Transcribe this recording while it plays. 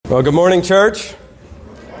Well, good morning, church.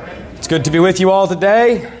 It's good to be with you all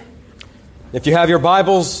today. If you have your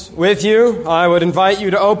Bibles with you, I would invite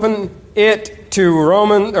you to open it to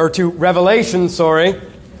Revelation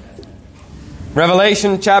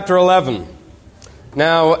chapter 11.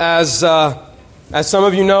 Now, as some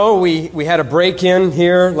of you know, we had a break-in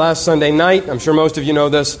here last Sunday night. I'm sure most of you know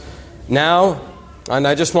this now. And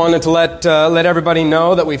I just wanted to let everybody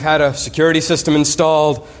know that we've had a security system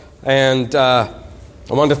installed, and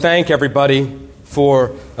I want to thank everybody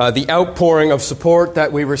for the outpouring of support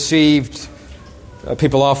that we received,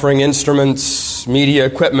 people offering instruments, media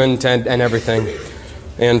equipment, and everything.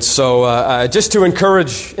 And so just to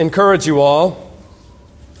encourage you all,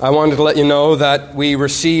 I wanted to let you know that we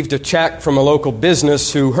received a check from a local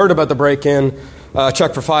business who heard about the break-in, a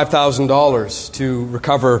check for $5,000 to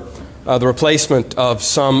recover the replacement of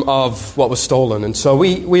some of what was stolen. And so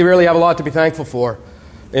we really have a lot to be thankful for.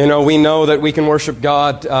 You know, we know that we can worship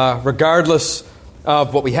God regardless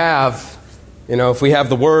of what we have. You know, if we have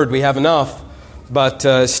the Word, we have enough.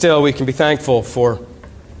 But still, we can be thankful for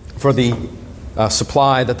the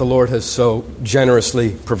supply that the Lord has so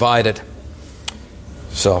generously provided.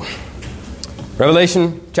 So,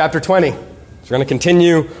 Revelation chapter 20. So we're going to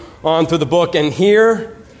continue on through the book. And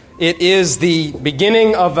here it is the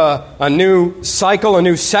beginning of a new cycle, a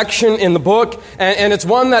new section in the book, and it's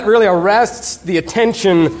one that really arrests the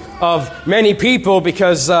attention of many people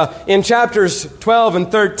because in chapters 12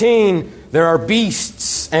 and 13, there are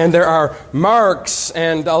beasts and there are marks,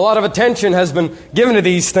 and a lot of attention has been given to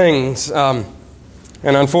these things. And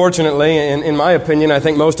unfortunately, in my opinion, I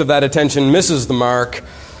think most of that attention misses the mark.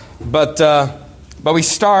 But we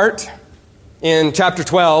start in chapter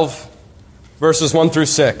 12, verses 1 through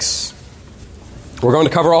 6. We're going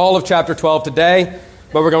to cover all of chapter 12 today,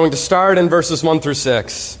 but we're going to start in verses 1 through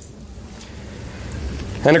 6.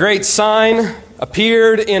 And a great sign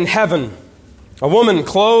appeared in heaven, a woman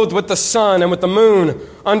clothed with the sun and with the moon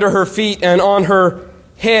under her feet, and on her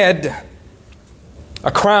head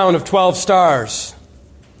a crown of 12 stars.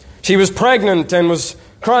 She was pregnant and was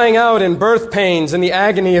crying out in birth pains and the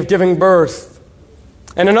agony of giving birth.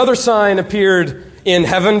 And another sign appeared in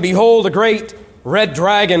heaven. Behold, a great red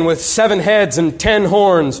dragon with 7 heads and 10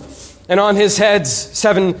 horns, and on his heads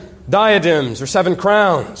 7 diadems or 7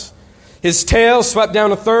 crowns. His tail swept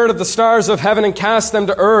down a third of the stars of heaven and cast them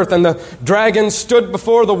to earth. And the dragon stood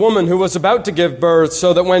before the woman who was about to give birth,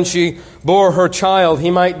 so that when she bore her child,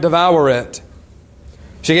 he might devour it.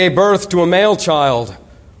 She gave birth to a male child,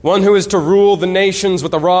 one who is to rule the nations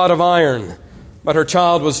with a rod of iron. But her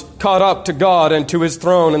child was caught up to God and to his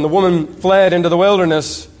throne, and the woman fled into the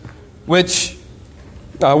wilderness, where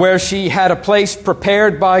she had a place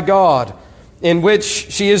prepared by God, in which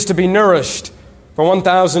she is to be nourished for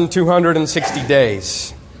 1,260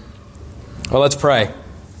 days. Well, let's pray.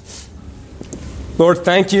 Lord,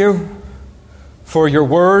 thank you for your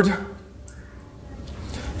word.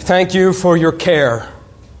 Thank you for your care.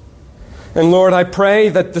 And Lord, I pray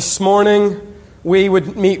that this morning we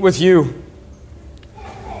would meet with you.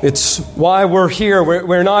 It's why we're here.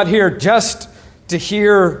 We're not here just to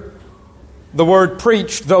hear the word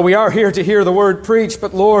preached, though we are here to hear the word preached.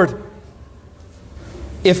 But Lord,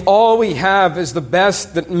 if all we have is the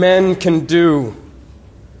best that men can do,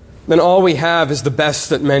 then all we have is the best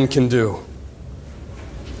that men can do.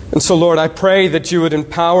 And so, Lord, I pray that you would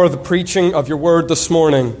empower the preaching of your word this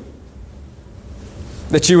morning,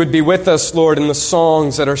 that you would be with us, Lord, in the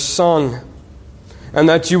songs that are sung, and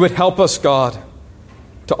that you would help us, God,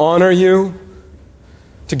 to honor you,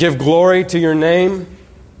 to give glory to your name,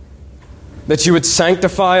 that you would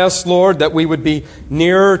sanctify us, Lord, that we would be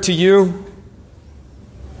nearer to you.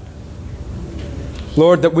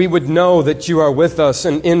 Lord, that we would know that you are with us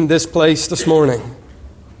and in this place this morning.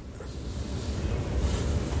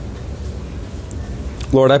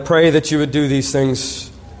 Lord, I pray that you would do these things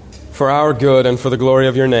for our good and for the glory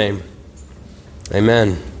of your name.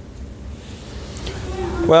 Amen.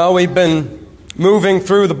 Well, we've been moving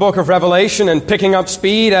through the book of Revelation and picking up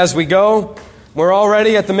speed as we go. We're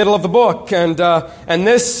already at the middle of the book, and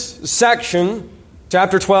this section,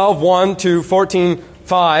 chapter 12, 1 to 14,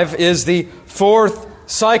 5, is the 4th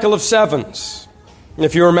cycle of sevens. And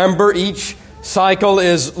if you remember, each cycle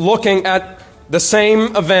is looking at the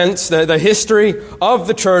same events, the history of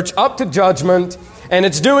the church up to judgment, and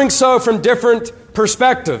it's doing so from different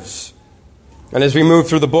perspectives. And as we move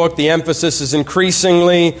through the book, the emphasis is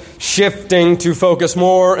increasingly shifting to focus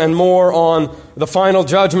more and more on the final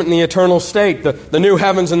judgment in the eternal state, the new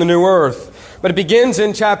heavens and the new earth. But it begins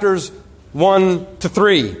in chapters 1 to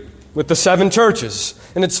 3 with the 7 churches.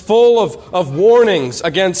 And it's full of warnings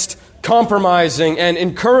against compromising and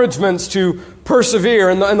encouragements to persevere.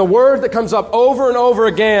 And the word that comes up over and over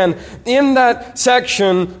again in that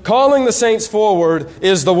section, calling the saints forward,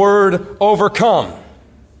 is the word overcome.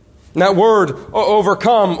 And that word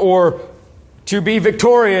overcome, or to be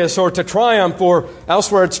victorious, or to triumph, or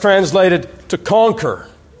elsewhere it's translated to conquer.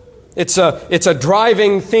 It's a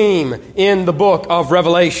driving theme in the book of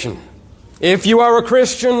Revelation. If you are a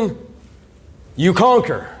Christian, you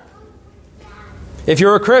conquer. If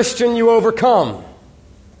you're a Christian, you overcome.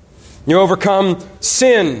 You overcome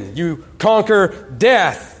sin. You conquer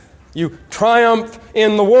death. You triumph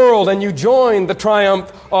in the world, and you join the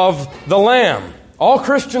triumph of the Lamb. All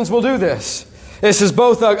Christians will do this. This is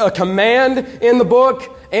both a command in the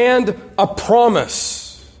book and a promise.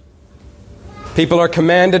 People are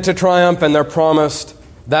commanded to triumph, and they're promised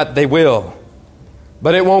that they will.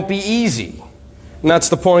 But it won't be easy. And that's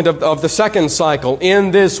the point of the second cycle.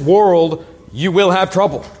 In this world, you will have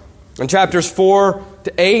trouble. In chapters 4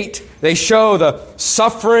 to 8, they show the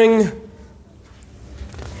suffering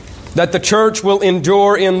that the church will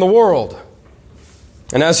endure in the world.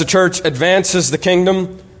 And as the church advances the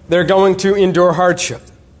kingdom, they're going to endure hardship.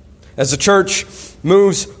 As the church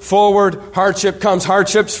moves forward, hardship comes.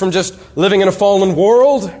 Hardships from just living in a fallen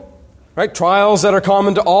world, right? Trials that are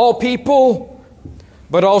common to all people,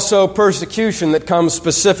 but also persecution that comes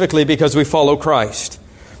specifically because we follow Christ.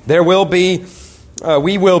 We will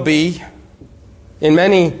be, in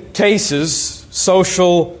many cases,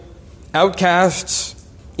 social outcasts,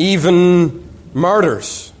 even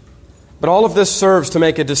martyrs. But all of this serves to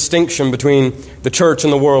make a distinction between the church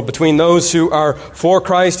and the world, between those who are for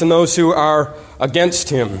Christ and those who are against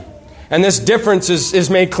Him. And this difference is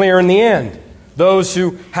made clear in the end. Those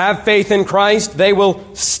who have faith in Christ, they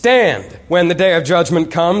will stand when the day of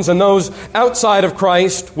judgment comes, and those outside of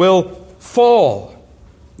Christ will fall.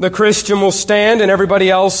 The Christian will stand and everybody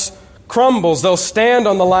else crumbles. They'll stand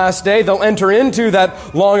on the last day. They'll enter into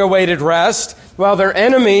that long-awaited rest, while their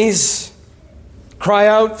enemies cry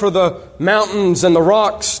out for the mountains and the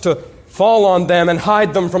rocks to fall on them and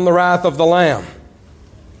hide them from the wrath of the Lamb.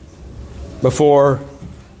 Before,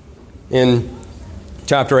 in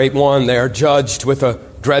chapter 8:1, they are judged with a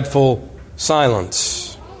dreadful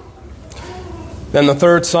silence. Then the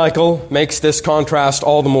third cycle makes this contrast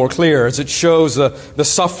all the more clear, as it shows the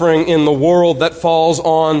suffering in the world that falls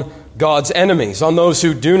on God's enemies, on those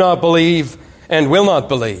who do not believe and will not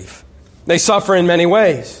believe. They suffer in many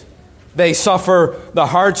ways. They suffer the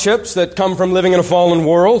hardships that come from living in a fallen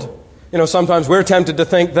world. Sometimes we're tempted to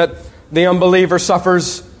think that the unbeliever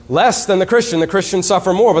suffers less than the Christian. The Christians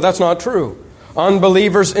suffer more, but that's not true.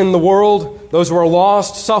 Unbelievers in the world, those who are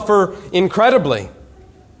lost, suffer incredibly.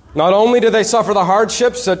 Not only do they suffer the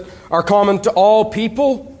hardships that are common to all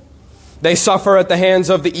people, they suffer at the hands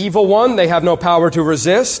of the evil one. They have no power to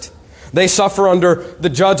resist. They suffer under the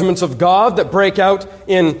judgments of God that break out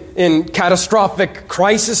in catastrophic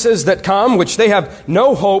crises that come, which they have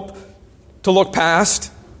no hope to look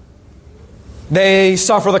past. They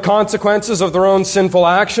suffer the consequences of their own sinful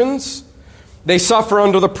actions. They suffer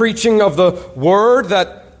under the preaching of the word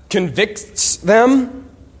that convicts them,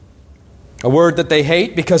 a word that they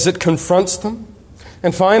hate because it confronts them.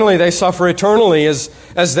 And finally, they suffer eternally as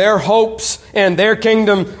their hopes and their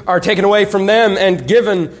kingdom are taken away from them and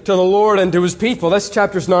given to the Lord and to His people. That's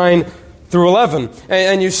chapters 9 through 11.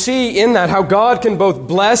 And you see in that how God can both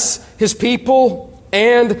bless His people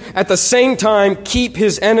and at the same time keep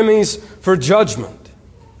His enemies for judgment.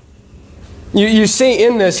 You see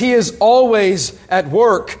in this, He is always at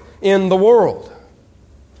work in the world.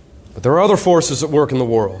 But there are other forces at work in the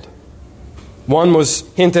world. One was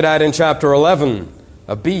hinted at in chapter 11,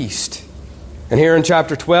 a beast. And here in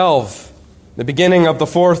chapter 12, the beginning of the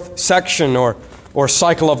fourth section or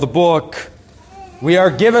cycle of the book, we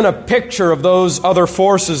are given a picture of those other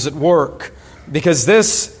forces at work. Because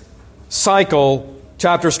this cycle,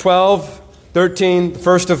 chapters 12, 13, the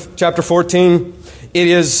first of chapter 14, it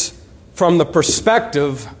is from the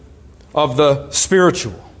perspective of the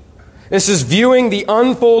spiritual. This is viewing the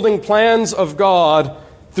unfolding plans of God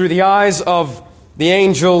through the eyes of the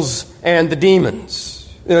angels and the demons.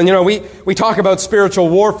 And we talk about spiritual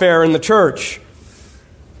warfare in the church.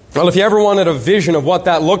 Well, if you ever wanted a vision of what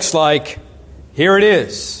that looks like, here it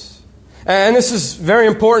is. And this is very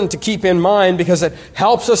important to keep in mind because it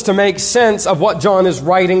helps us to make sense of what John is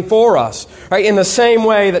writing for us. Right? In the same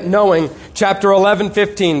way that knowing chapter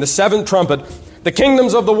 11:15, the seventh trumpet, the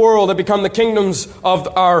kingdoms of the world have become the kingdoms of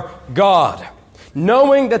our God.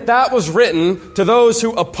 Knowing that was written to those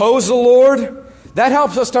who oppose the Lord, that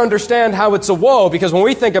helps us to understand how it's a woe, because when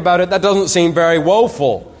we think about it, that doesn't seem very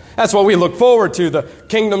woeful. That's what we look forward to, the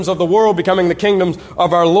kingdoms of the world becoming the kingdoms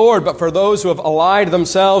of our Lord. But for those who have allied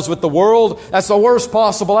themselves with the world, that's the worst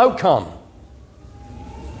possible outcome.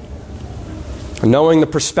 Knowing the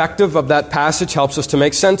perspective of that passage helps us to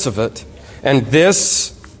make sense of it. And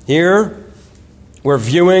this, here, we're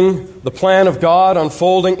viewing the plan of God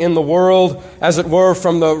unfolding in the world, as it were,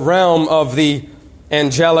 from the realm of the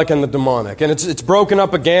angelic and the demonic. And it's broken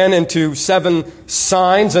up again into 7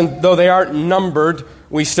 signs, and though they aren't numbered,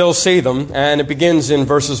 we still see them. And it begins in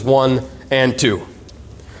verses 1 and 2.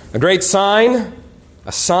 A great sign,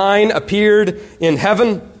 a sign appeared in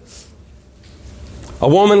heaven. A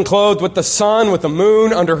woman clothed with the sun, with the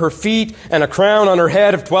moon under her feet, and a crown on her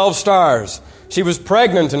head of 12 stars. She was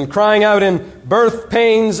pregnant and crying out in birth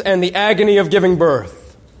pains and the agony of giving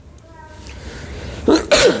birth.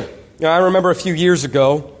 I remember a few years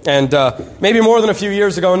ago, and maybe more than a few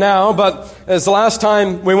years ago now, but as the last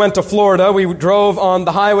time we went to Florida, we drove on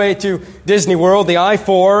the highway to Disney World, the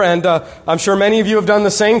I-4, and I'm sure many of you have done the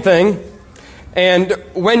same thing. And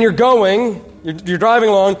when you're going, you're driving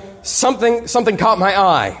along, something caught my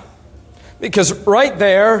eye. Because right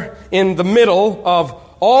there in the middle of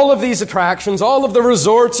all of these attractions, all of the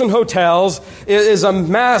resorts and hotels, is a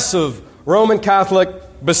massive Roman Catholic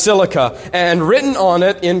basilica. And written on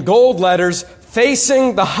it in gold letters,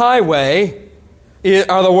 facing the highway,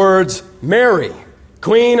 are the words, Mary,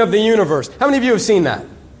 Queen of the Universe. How many of you have seen that?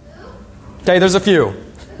 Okay, there's a few.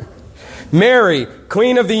 Mary,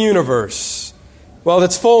 Queen of the Universe. Well,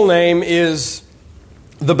 its full name is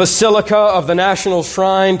the Basilica of the National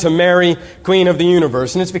Shrine to Mary, Queen of the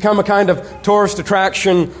Universe. And it's become a kind of tourist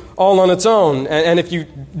attraction all on its own. And if you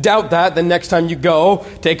doubt that, then next time you go,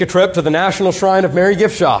 take a trip to the National Shrine of Mary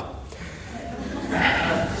gift shop.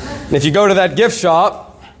 And if you go to that gift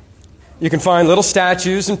shop, you can find little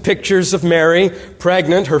statues and pictures of Mary,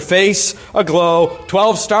 pregnant, her face aglow,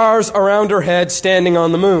 12 stars around her head, standing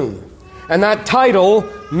on the moon. And that title,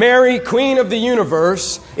 Mary, Queen of the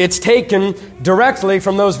Universe, it's taken directly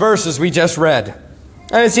from those verses we just read.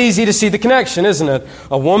 And it's easy to see the connection, isn't it?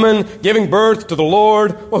 A woman giving birth to the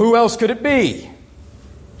Lord. Well, who else could it be?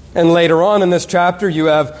 And later on in this chapter, you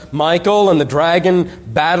have Michael and the dragon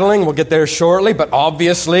battling. We'll get there shortly, but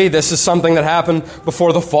obviously this is something that happened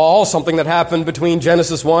before the fall, something that happened between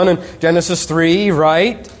Genesis 1 and Genesis 3,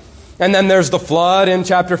 right? And then there's the flood in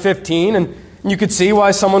chapter 15, and you could see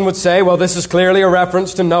why someone would say, well, this is clearly a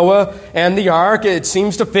reference to Noah and the ark. It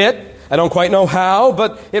seems to fit. I don't quite know how,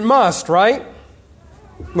 but it must, right?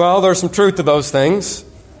 Well, there's some truth to those things.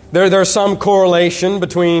 There's some correlation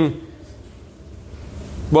between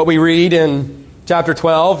what we read in chapter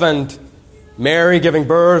 12 and Mary giving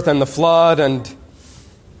birth and the flood and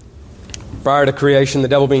prior to creation, the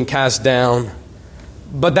devil being cast down.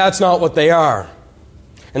 But that's not what they are.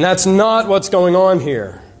 And that's not what's going on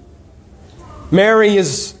here. Mary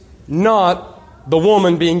is not the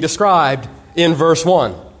woman being described in verse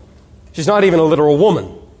 1. She's not even a literal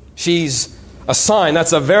woman. She's a sign.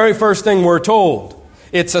 That's the very first thing we're told.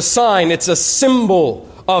 It's a sign. It's a symbol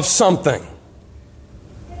of something.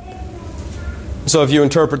 So if you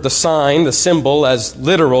interpret the sign, the symbol, as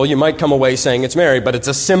literal, you might come away saying it's Mary, but it's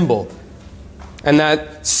a symbol. And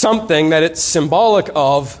that something that it's symbolic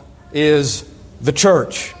of is the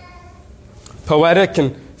church. Poetic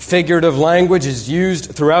and figurative language is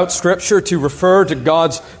used throughout Scripture to refer to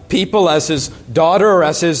God's people as His daughter or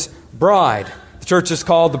as His bride. The church is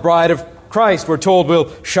called the bride of Christ. We're told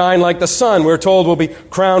we'll shine like the sun. We're told we'll be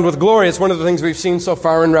crowned with glory. It's one of the things we've seen so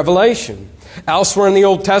far in Revelation. Elsewhere in the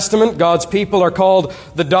Old Testament, God's people are called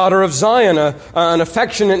the daughter of Zion, an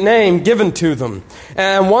affectionate name given to them.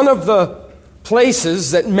 And one of the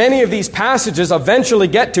places that many of these passages eventually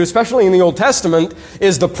get to, especially in the Old Testament,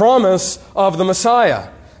 is the promise of the Messiah.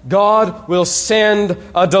 God will send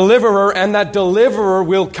a deliverer, and that deliverer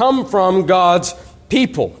will come from God's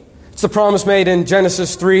people. It's the promise made in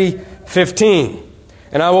Genesis 3:15.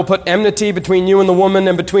 And I will put enmity between you and the woman,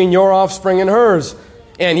 and between your offspring and hers.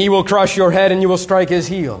 And he will crush your head, and you will strike his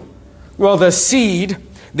heel. Well, the seed,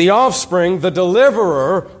 the offspring, the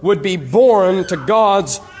deliverer, would be born to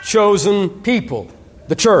God's chosen people,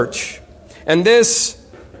 the church. And this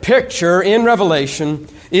picture in Revelation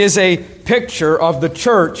is a picture of the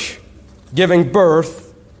church giving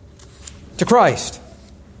birth to Christ.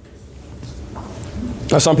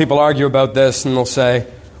 Now, some people argue about this and they'll say,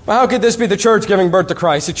 well, how could this be the church giving birth to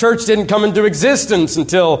Christ? The church didn't come into existence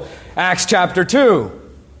until Acts chapter 2.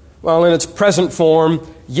 Well, in its present form,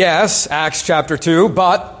 yes, Acts chapter 2,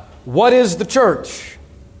 but what is the church?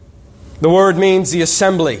 The word means the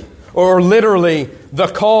assembly, or literally the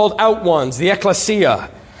called out ones, the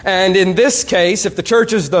ecclesia. And in this case, if the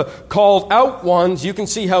church is the called out ones, you can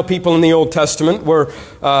see how people in the Old Testament were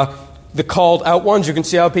the called out ones. You can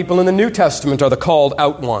see how people in the New Testament are the called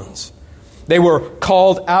out ones. They were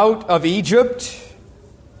called out of Egypt,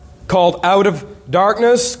 called out of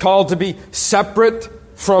darkness, called to be separate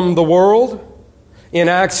from the world. In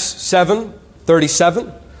Acts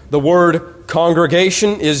 7:37, the word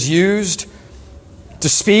congregation is used to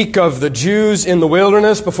speak of the Jews in the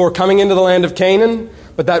wilderness before coming into the land of Canaan.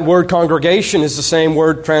 But that word congregation is the same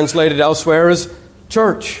word translated elsewhere as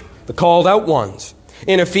church, the called out ones.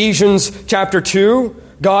 In Ephesians chapter 2,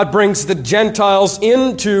 God brings the Gentiles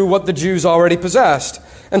into what the Jews already possessed.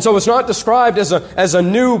 And so it's not described as a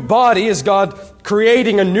new body, as God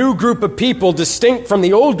creating a new group of people distinct from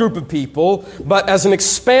the old group of people, but as an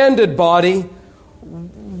expanded body,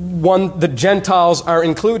 one the Gentiles are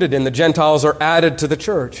included in. The Gentiles are added to the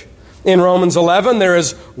church. In Romans 11, there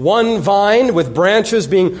is one vine with branches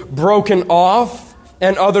being broken off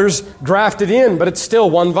and others grafted in, but it's still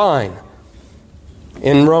one vine.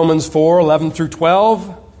 In Romans 4:11 through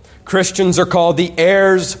 12, Christians are called the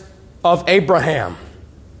heirs of Abraham.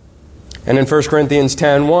 And in 1 Corinthians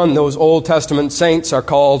 10:1, those Old Testament saints are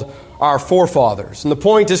called our forefathers. And the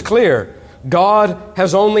point is clear. God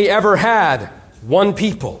has only ever had one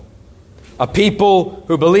people, a people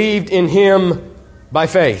who believed in Him by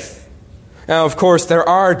faith. Now, of course, there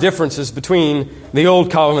are differences between the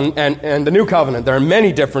Old Covenant and the New Covenant. There are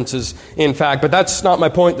many differences, in fact, but that's not my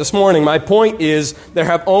point this morning. My point is there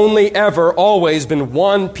have only ever always been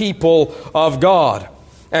one people of God.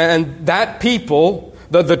 And that people,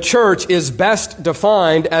 the church, is best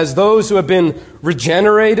defined as those who have been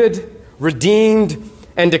regenerated, redeemed,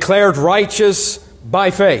 and declared righteous by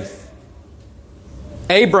faith.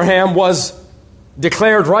 Abraham was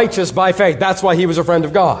declared righteous by faith. That's why he was a friend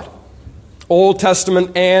of God. Old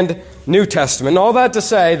Testament and New Testament. And all that to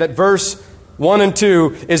say that verse 1 and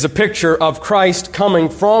 2 is a picture of Christ coming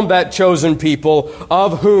from that chosen people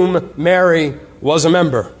of whom Mary was a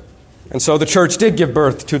member. And so the church did give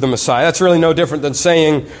birth to the Messiah. That's really no different than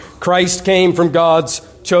saying Christ came from God's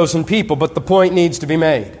chosen people. But the point needs to be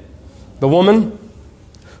made. The woman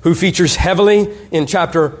who features heavily in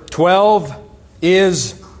chapter 12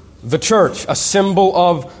 is the church, a symbol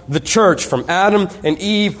of the church from Adam and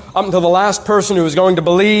Eve up until the last person who is going to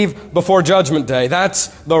believe before Judgment Day. That's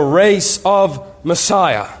the race of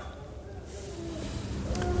Messiah.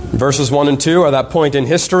 Verses 1 and 2 are that point in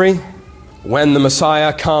history when the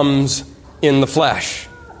Messiah comes in the flesh.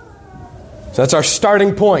 So that's our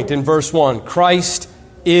starting point in verse 1. Christ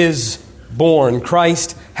is born.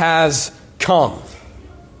 Christ has come.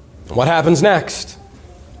 What happens next?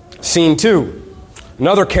 Scene 2.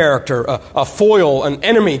 Another character, a foil, an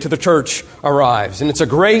enemy to the church arrives. And it's a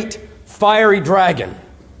great fiery dragon.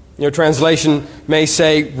 Your translation may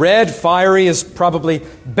say red. Fiery is probably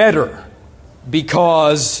better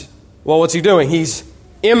because, well, what's he doing? He's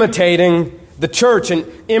imitating the church and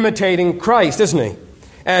imitating Christ, isn't he?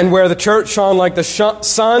 And where the church shone like the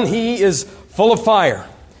sun, he is full of fire.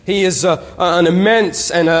 He is an immense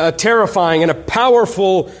and a terrifying and a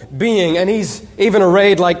powerful being. And he's even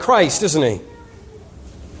arrayed like Christ, isn't he?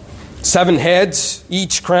 7 heads,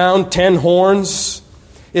 each crowned 10 horns.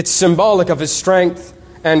 It's symbolic of his strength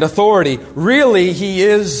and authority. Really, he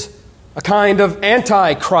is a kind of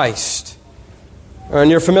antichrist. And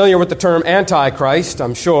you're familiar with the term antichrist,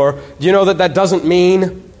 I'm sure. Do you know that that doesn't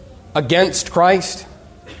mean against Christ?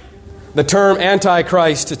 The term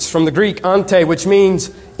antichrist, it's from the Greek ante, which means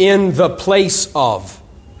in the place of.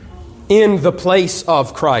 In the place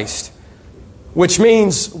of Christ. Which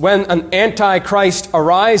means when an antichrist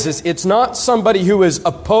arises, it's not somebody who is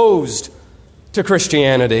opposed to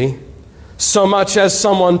Christianity so much as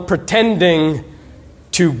someone pretending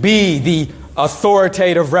to be the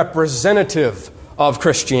authoritative representative of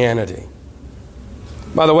Christianity.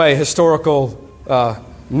 By the way, historical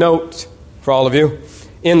note for all of you.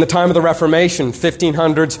 In the time of the Reformation,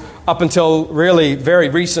 1500s, up until really very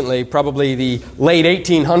recently, probably the late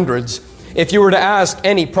 1800s, if you were to ask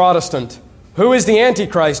any Protestant, who is the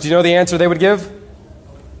Antichrist? Do you know the answer they would give?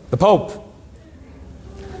 The Pope.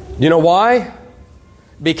 You know why?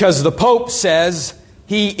 Because the Pope says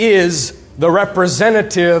he is the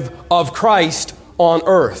representative of Christ on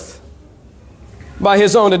earth. By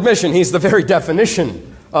his own admission, he's the very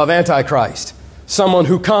definition of Antichrist. Someone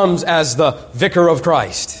who comes as the vicar of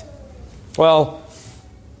Christ. Well,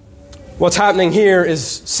 what's happening here is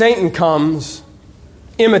Satan comes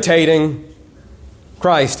imitating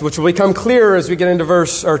Christ, which will become clearer as we get into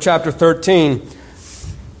chapter 13.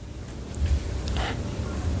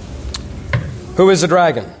 Who is the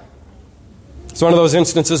dragon? It's one of those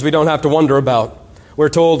instances we don't have to wonder about. we're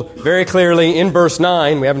told very clearly in verse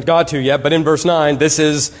 9, we haven't got to yet, but in verse 9, this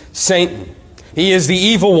is Satan. He is the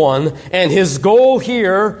evil one, and his goal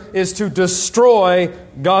here is to destroy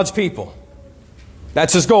God's people.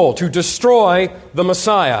 That's his goal, to destroy the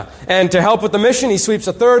Messiah. And to help with the mission, he sweeps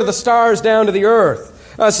a third of the stars down to the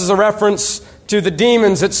earth. This is a reference to the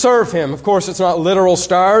demons that serve him. Of course, it's not literal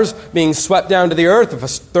stars being swept down to the earth. If a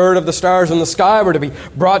third of the stars in the sky were to be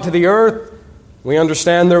brought to the earth, we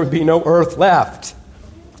understand there would be no earth left.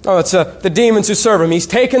 Oh, it's the demons who serve him. He's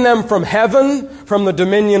taken them from heaven, from the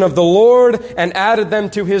dominion of the Lord, and added them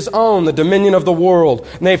to his own, the dominion of the world.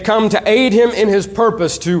 And they've come to aid him in his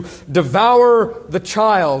purpose, to devour the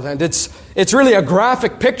child. And it's really a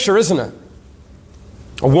graphic picture, isn't it?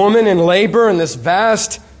 A woman in labor and this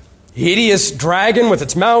vast, hideous dragon with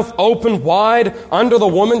its mouth open wide under the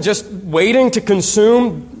woman, just waiting to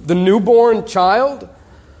consume the newborn child.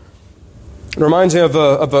 It reminds me of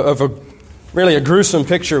a really a gruesome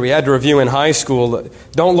picture we had to review in high school.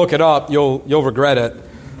 Don't look it up, you'll regret it.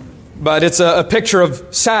 But it's a picture of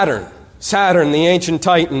Saturn, the ancient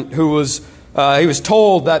Titan, who was he was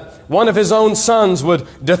told that one of his own sons would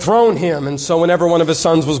dethrone him, and so whenever one of his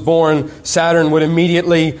sons was born, Saturn would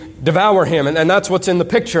immediately devour him, and that's what's in the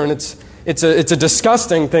picture, and it's a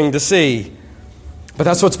disgusting thing to see. But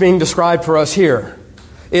that's what's being described for us here.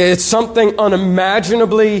 It's something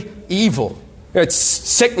unimaginably evil. It's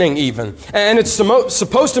sickening even. And it's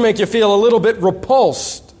supposed to make you feel a little bit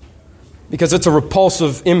repulsed because it's a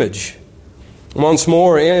repulsive image. Once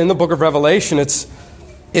more, in the book of Revelation, it's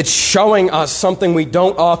showing us something we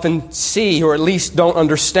don't often see, or at least don't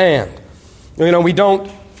understand. You know, we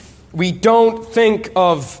don't think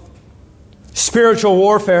of spiritual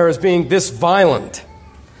warfare as being this violent.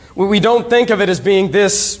 We don't think of it as being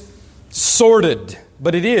this sordid,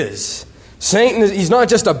 but it is. Satan, he's not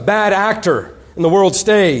just a bad actor in the world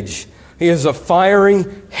stage. He is a fiery,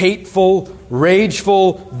 hateful,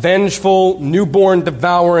 rageful, vengeful, newborn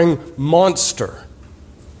devouring monster.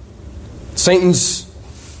 Satan's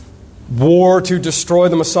war to destroy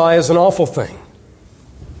the Messiah is an awful thing.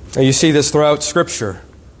 And you see this throughout Scripture.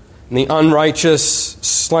 In the unrighteous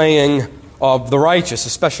slaying of the righteous,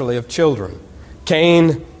 especially of children.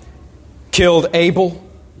 Cain killed Abel.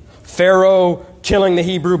 Pharaoh killing the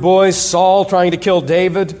Hebrew boys. Saul trying to kill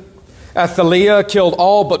David. Athaliah killed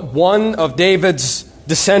all but one of David's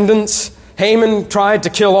descendants. Haman tried to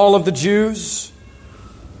kill all of the Jews.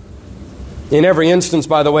 In every instance,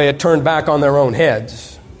 by the way, it turned back on their own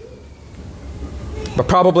heads. But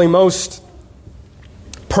probably most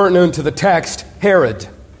pertinent to the text, Herod,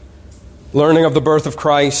 learning of the birth of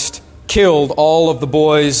Christ, killed all of the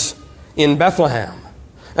boys in Bethlehem.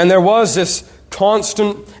 And there was this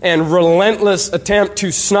constant and relentless attempt to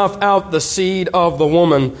snuff out the seed of the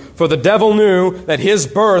woman, for the devil knew that his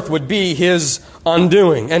birth would be his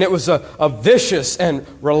undoing. And it was a vicious and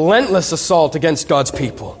relentless assault against God's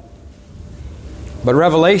people. But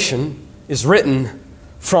Revelation is written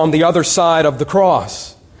from the other side of the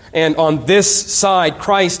cross. And on this side,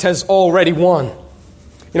 Christ has already won.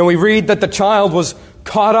 You know, we read that the child was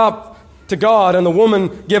caught up to God and the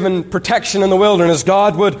woman given protection in the wilderness.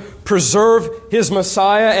 God would preserve his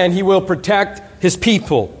Messiah and he will protect his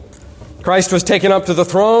people. Christ was taken up to the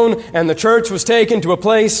throne and the church was taken to a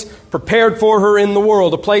place prepared for her in the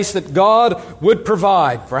world, a place that God would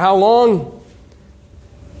provide. For how long?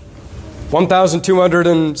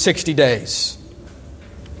 1,260 days.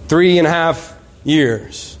 3.5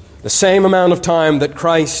 years. The same amount of time that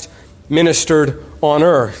Christ ministered on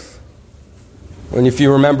earth. And if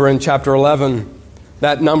you remember in chapter 11,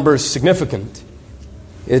 that number is significant.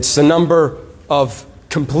 It's the number of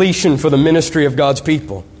completion for the ministry of God's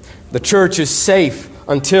people. The church is safe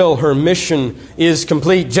until her mission is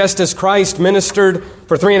complete, just as Christ ministered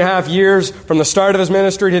for 3.5 years from the start of his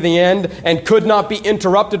ministry to the end and could not be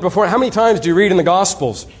interrupted before. How many times do you read in the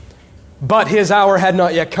Gospels? But his hour had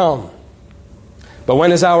not yet come. But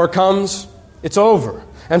when his hour comes, it's over.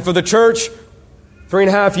 And for the church,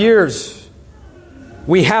 3.5 years,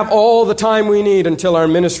 we have all the time we need until our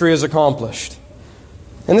ministry is accomplished.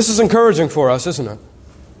 And this is encouraging for us, isn't it?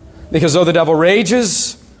 Because though the devil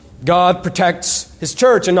rages, God protects his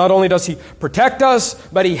church. And not only does he protect us,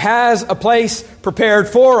 but he has a place prepared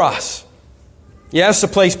for us. Yes, a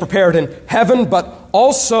place prepared in heaven, but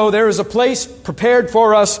also there is a place prepared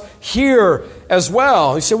for us here as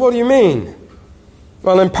well. You say, what do you mean?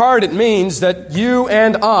 Well, in part it means that you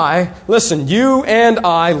and I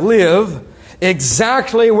live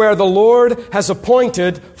exactly where the Lord has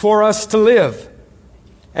appointed for us to live.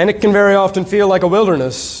 And it can very often feel like a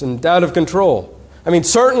wilderness and out of control. I mean,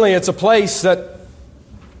 certainly it's a place that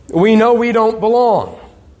we know we don't belong.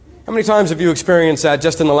 How many times have you experienced that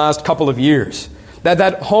just in the last couple of years?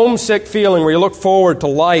 That homesick feeling where you look forward to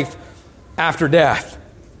life after death.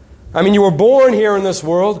 I mean, you were born here in this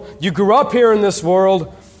world, you grew up here in this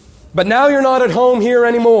world, but now you're not at home here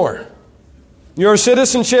anymore. Your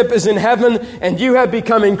citizenship is in heaven, and you have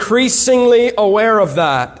become increasingly aware of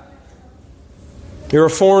that. You're a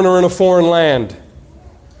foreigner in a foreign land.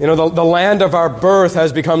 You know, the land of our birth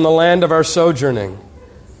has become the land of our sojourning.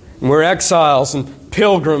 And we're exiles and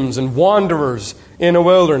pilgrims and wanderers in a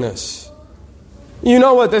wilderness. You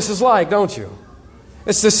know what this is like, don't you?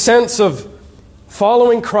 It's this sense of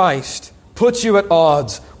following Christ puts you at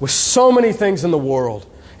odds with so many things in the world.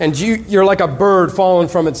 And you're like a bird falling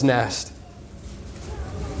from its nest.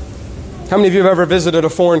 How many of you have ever visited a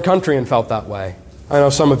foreign country and felt that way? I know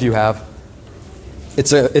some of you have.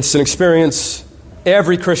 It's an experience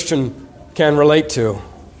every Christian can relate to.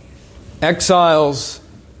 Exiles,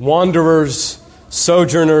 wanderers,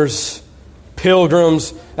 sojourners,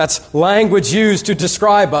 pilgrims. That's language used to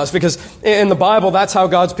describe us, because in the Bible, that's how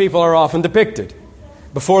God's people are often depicted.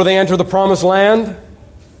 Before they enter the promised land,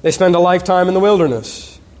 they spend a lifetime in the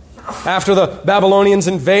wilderness. After the Babylonians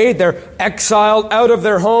invade, they're exiled out of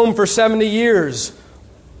their home for 70 years.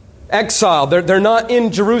 Exiled. They're not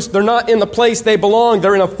in Jerusalem. They're not in the place they belong.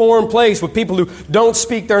 They're in a foreign place with people who don't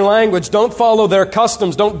speak their language, don't follow their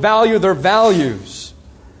customs, don't value their values.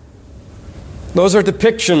 Those are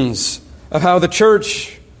depictions of how the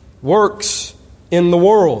church works in the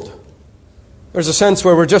world. There's a sense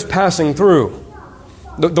where we're just passing through.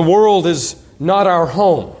 The world is not our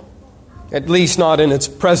home, at least not in its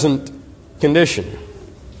present condition.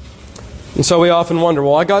 And so we often wonder,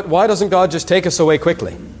 well, why doesn't God just take us away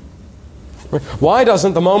quickly? Why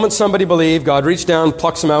doesn't the moment somebody believes, God reaches down,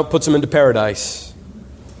 plucks them out, puts them into paradise?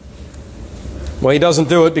 Well, He doesn't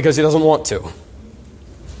do it because He doesn't want to.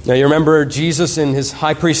 Now, you remember Jesus in His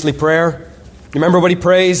high priestly prayer? You remember what He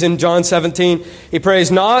prays in John 17? He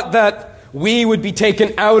prays not that we would be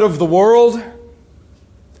taken out of the world,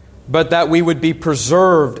 but that we would be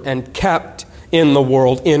preserved and kept in the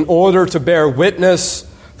world in order to bear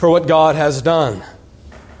witness for what God has done.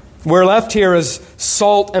 We're left here as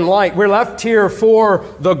salt and light. We're left here for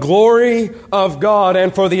the glory of God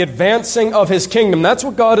and for the advancing of His kingdom. That's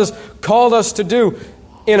what God has called us to do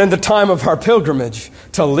in the time of our pilgrimage,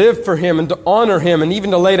 to live for Him and to honor Him and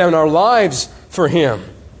even to lay down our lives for Him.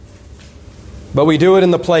 But we do it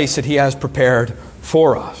in the place that He has prepared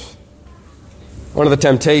for us. One of the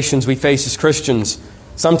temptations we face as Christians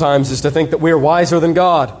sometimes is to think that we're wiser than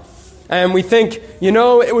God. And we think,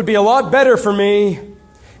 it would be a lot better for me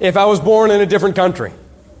if I was born in a different country.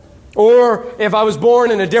 Or if I was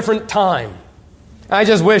born in a different time. I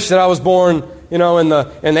just wish that I was born, in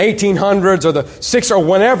the 1800s or the 600s or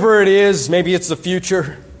whenever it is. Maybe it's the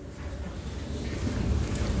future.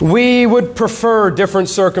 We would prefer different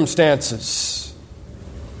circumstances.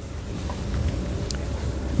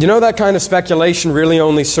 That kind of speculation really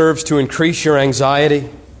only serves to increase your anxiety.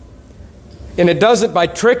 And it does it by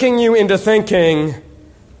tricking you into thinking,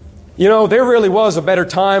 there really was a better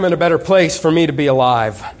time and a better place for me to be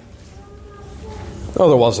alive. No,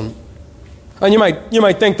 there wasn't. And you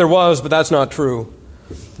might think there was, but that's not true.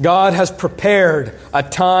 God has prepared a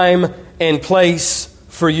time and place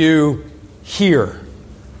for you here.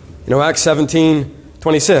 Acts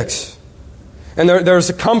 17:26. And there's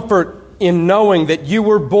a comfort in knowing that you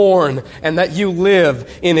were born and that you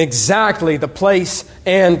live in exactly the place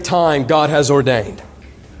and time God has ordained.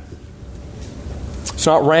 It's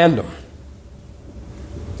not random.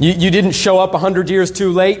 You didn't show up 100 years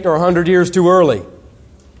too late or 100 years too early.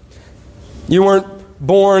 You weren't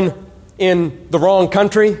born in the wrong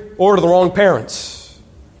country or to the wrong parents.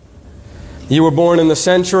 You were born in the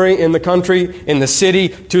century, in the country, in the city,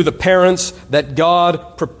 to the parents that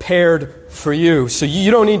God prepared for you. So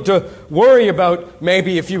you don't need to worry about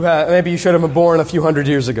maybe you should have been born a few hundred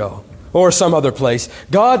years ago or some other place.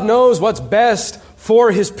 God knows what's best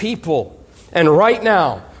for His people. And right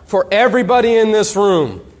now, for everybody in this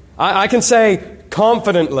room, I can say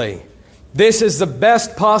confidently, this is the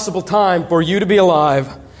best possible time for you to be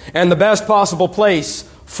alive and the best possible place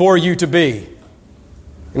for you to be.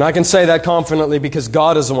 And I can say that confidently because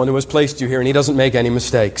God is the one who has placed you here and He doesn't make any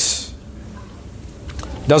mistakes.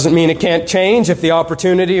 Doesn't mean it can't change if the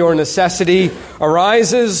opportunity or necessity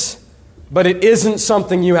arises, but it isn't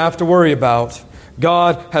something you have to worry about.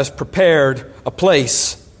 God has prepared a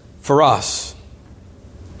place for us.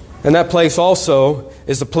 And that place also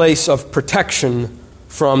is a place of protection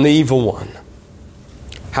from the evil one.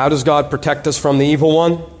 How does God protect us from the evil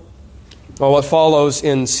one? Well, what follows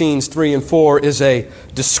in scenes 3 and 4 is a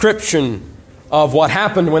description of what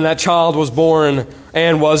happened when that child was born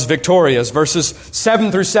and was victorious. Verses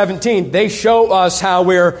 7 through 17, they show us how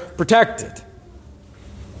we're protected.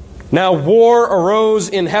 Now war arose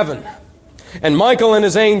in heaven, and Michael and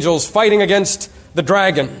his angels fighting against the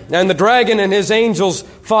dragon. And the dragon and his angels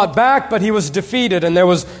fought back, but he was defeated, and there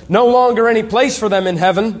was no longer any place for them in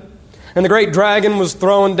heaven. And the great dragon was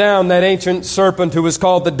thrown down, that ancient serpent who was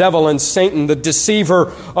called the devil and Satan, the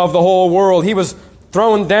deceiver of the whole world. He was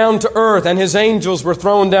thrown down to earth, and his angels were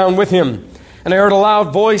thrown down with him. And I heard a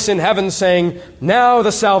loud voice in heaven saying, "Now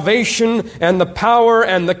the salvation and the power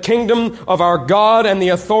and the kingdom of our God and the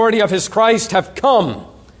authority of his Christ have come.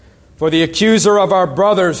 For the accuser of our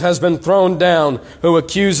brothers has been thrown down, who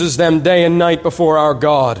accuses them day and night before our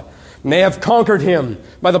God. And they have conquered him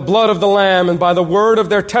by the blood of the Lamb and by the word of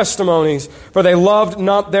their testimonies, for they loved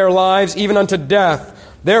not their lives even unto death.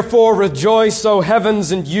 Therefore rejoice, O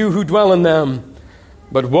heavens, and you who dwell in them.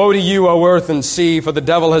 But woe to you, O earth and sea, for the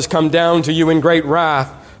devil has come down to you in great wrath,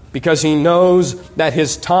 because he knows that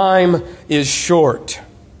his time is short."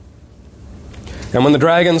 And when the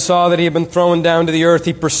dragon saw that he had been thrown down to the earth,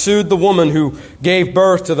 he pursued the woman who gave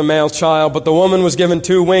birth to the male child. But the woman was given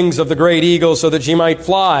 2 wings of the great eagle, so that she might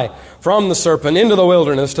fly from the serpent into the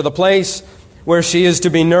wilderness, to the place where she is to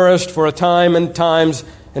be nourished for a time and times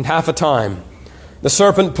and half a time. The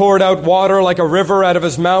serpent poured out water like a river out of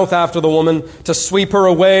his mouth after the woman, to sweep her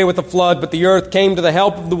away with the flood. But the earth came to the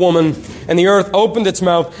help of the woman, and the earth opened its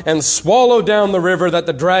mouth and swallowed down the river that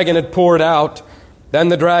the dragon had poured out. Then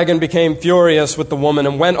the dragon became furious with the woman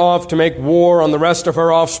and went off to make war on the rest of her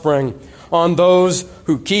offspring, on those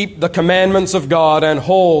who keep the commandments of God and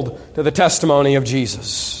hold to the testimony of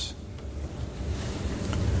Jesus.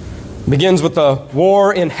 It begins with the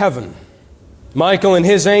war in heaven. Michael and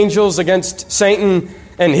his angels against Satan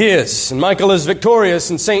and his. And Michael is victorious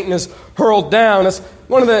and Satan is hurled down. It's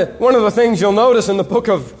one of the things you'll notice in the book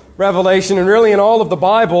of Revelation, and really in all of the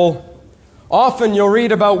Bible. Often you'll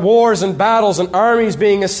read about wars and battles and armies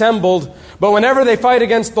being assembled, but whenever they fight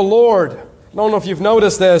against the Lord, I don't know if you've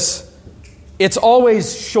noticed this, it's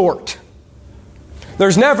always short.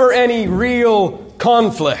 There's never any real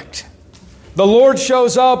conflict. The Lord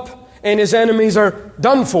shows up and his enemies are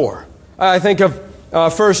done for. I think of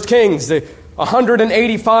 1 Kings, the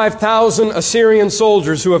 185,000 Assyrian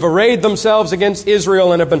soldiers who have arrayed themselves against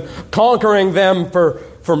Israel and have been conquering them for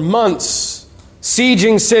months,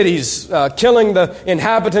 sieging cities, killing the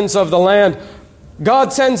inhabitants of the land.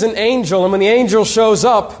 God sends an angel, and when the angel shows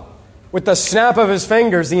up, with the snap of his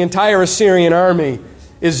fingers, the entire Assyrian army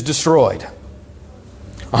is destroyed.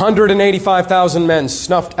 185,000 men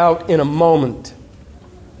snuffed out in a moment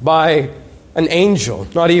by an angel,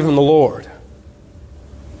 not even the Lord.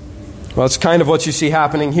 Well, it's kind of what you see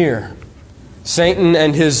happening here. Satan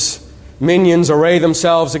and his minions array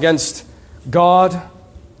themselves against God.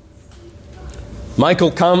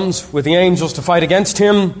 Michael comes with the angels to fight against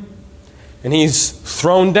him, and he's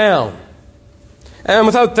thrown down. And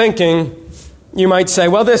without thinking, you might say,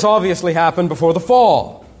 well, this obviously happened before the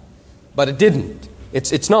fall. But it didn't.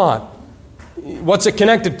 It's not. What's it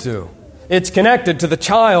connected to? It's connected to the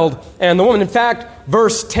child and the woman. In fact,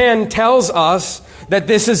 verse 10 tells us that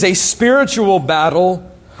this is a spiritual battle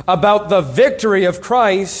about the victory of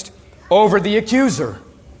Christ over the accuser.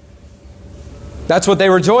 That's what they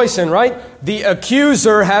rejoice in, right? The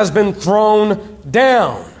accuser has been thrown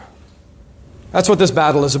down. That's what this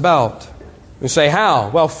battle is about. You say, how?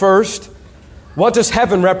 Well, first, what does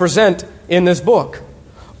heaven represent in this book?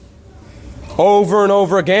 Over and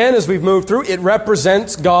over again, as we've moved through, it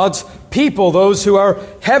represents God's people, those who are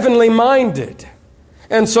heavenly minded.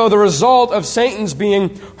 And so the result of Satan's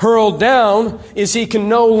being hurled down is he can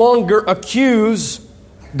no longer accuse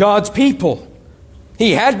God's people.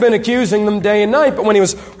 He had been accusing them day and night, but when he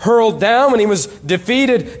was hurled down, when he was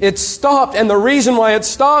defeated, it stopped. And the reason why it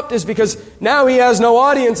stopped is because now he has no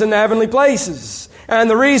audience in the heavenly places. And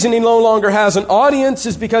the reason he no longer has an audience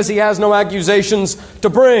is because he has no accusations to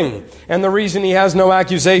bring. And the reason he has no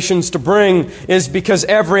accusations to bring is because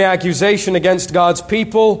every accusation against God's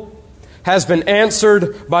people has been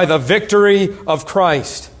answered by the victory of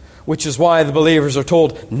Christ, which is why the believers are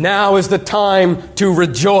told, now is the time to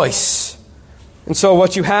rejoice. And so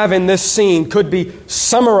what you have in this scene could be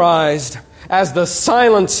summarized as the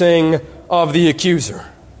silencing of the accuser.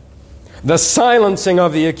 The silencing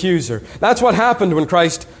of the accuser. That's what happened when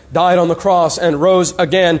Christ died on the cross and rose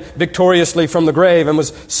again victoriously from the grave and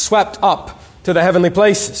was swept up to the heavenly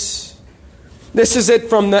places. This is it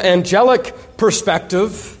from the angelic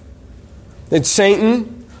perspective. It's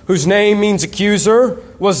Satan, whose name means accuser,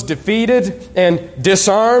 was defeated and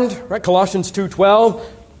disarmed. Right? Colossians 2:12.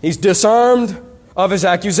 He's disarmed of his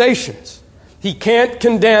accusations. He can't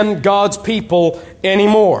condemn God's people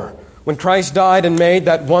anymore. When Christ died and made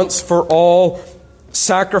that once-for-all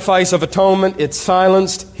sacrifice of atonement, it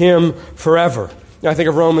silenced him forever. I think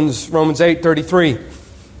of Romans 8:33.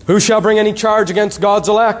 Who shall bring any charge against God's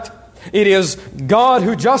elect? It is God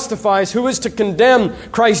who justifies. Who is to condemn?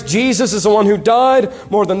 Christ Jesus is the one who died.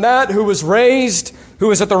 More than that, who was raised, who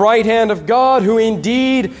is at the right hand of God, who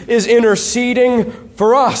indeed is interceding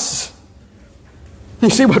for us. You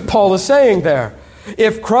see what Paul is saying there?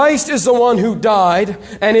 If Christ is the one who died,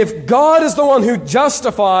 and if God is the one who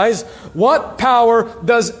justifies, what power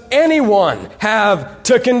does anyone have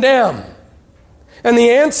to condemn? And the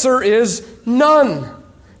answer is none.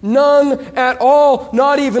 None at all,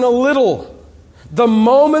 not even a little. The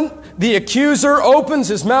moment the accuser opens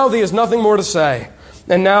his mouth, he has nothing more to say.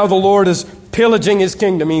 And now the Lord is pillaging his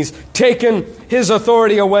kingdom. He's taken his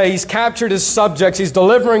authority away. He's captured his subjects. He's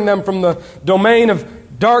delivering them from the domain of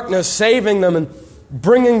darkness, saving them and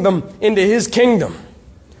bringing them into his kingdom.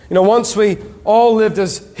 You know, once we all lived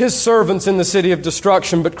as his servants in the city of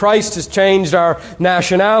destruction, but Christ has changed our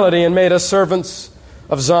nationality and made us servants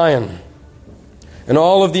of Zion. And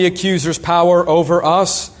all of the accuser's power over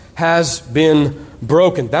us has been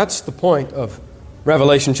broken. That's the point of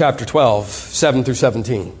Revelation chapter 12, 7 through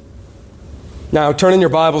 17. Now, turn in your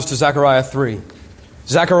Bibles to Zechariah 3.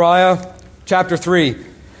 Zechariah chapter 3.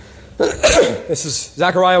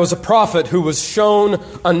 Zechariah was a prophet who was shown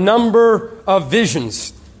a number of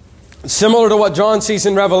visions. Similar to what John sees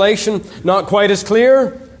in Revelation, not quite as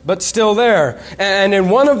clear, but still there. And in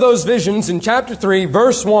one of those visions, in chapter 3,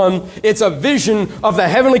 verse 1, it's a vision of the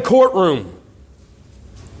heavenly courtroom.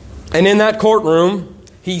 And in that courtroom,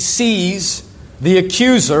 he sees the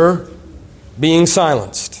accuser being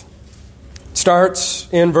silenced. It starts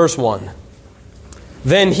in verse 1.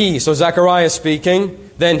 Then he, so Zechariah speaking,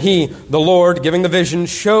 then he, the Lord, giving the vision,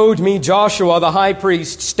 showed me Joshua the high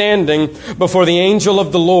priest standing before the angel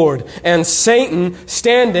of the Lord, and Satan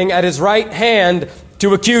standing at his right hand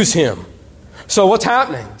to accuse him. So what's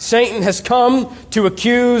happening? Satan has come to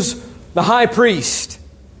accuse the high priest.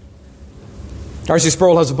 R.C.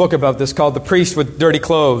 Sproul has a book about this called The Priest with Dirty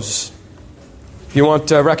Clothes. If you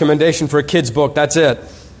want a recommendation for a kid's book, that's it.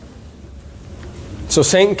 So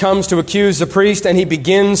Satan comes to accuse the priest, and he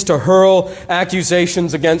begins to hurl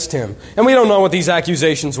accusations against him. And we don't know what these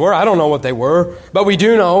accusations were. I don't know what they were. But we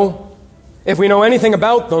do know, if we know anything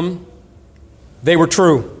about them, they were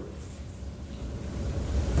true.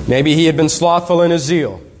 Maybe he had been slothful in his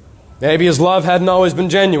zeal. Maybe his love hadn't always been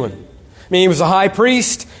genuine. I mean, he was a high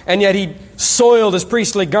priest, and yet he soiled his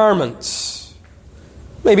priestly garments.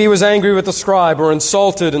 Maybe he was angry with the scribe or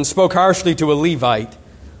insulted and spoke harshly to a Levite.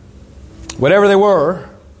 Whatever they were,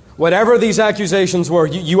 whatever these accusations were,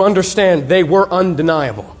 you understand they were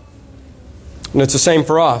undeniable. And it's the same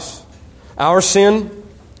for us. Our sin,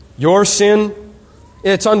 your sin,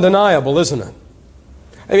 it's undeniable, isn't it?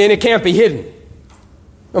 I mean, it can't be hidden.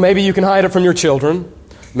 Well, maybe you can hide it from your children.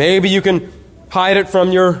 Maybe you can hide it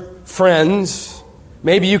from your friends.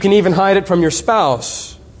 Maybe you can even hide it from your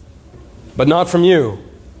spouse. But not from you.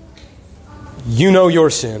 You know your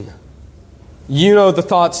sin. You know the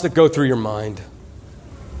thoughts that go through your mind.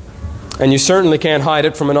 And you certainly can't hide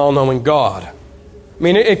it from an all-knowing God. I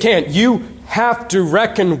mean, it can't. You have to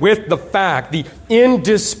reckon with the fact, the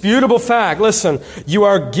indisputable fact. Listen, you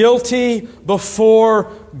are guilty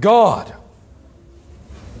before God.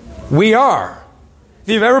 We are. If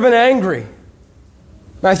you've ever been angry,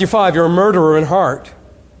 Matthew 5, you're a murderer in heart.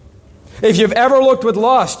 If you've ever looked with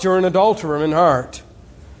lust, you're an adulterer in heart.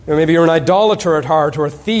 Or maybe you're an idolater at heart or a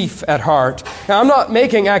thief at heart. Now, I'm not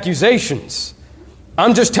making accusations.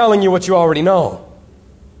 I'm just telling you what you already know.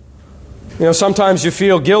 You know, sometimes you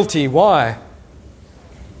feel guilty. Why?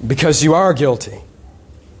 Because you are guilty.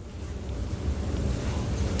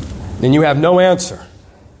 And you have no answer.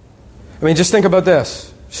 I mean, just think about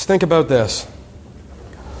this. Just think about this.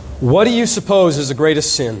 What do you suppose is the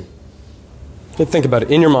greatest sin? Think about it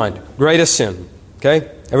in your mind. Greatest sin. Okay?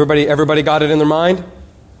 Everybody got it in their mind?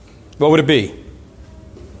 What would it be?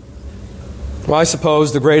 Well, I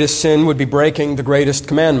suppose the greatest sin would be breaking the greatest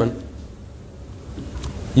commandment.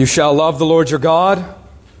 You shall love the Lord your God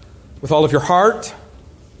with all of your heart,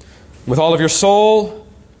 with all of your soul,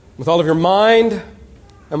 with all of your mind,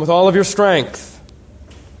 and with all of your strength.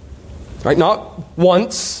 Right? Not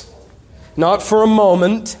once, not for a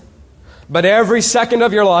moment, but every second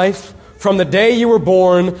of your life, from the day you were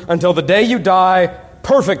born until the day you die,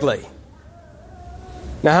 perfectly.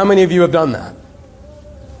 Now, how many of you have done that?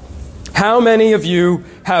 How many of you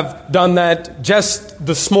have done that just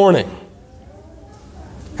this morning?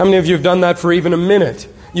 How many of you have done that for even a minute?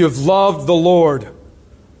 You have loved the Lord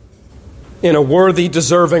in a worthy,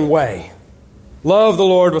 deserving way. Love the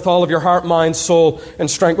Lord with all of your heart, mind, soul, and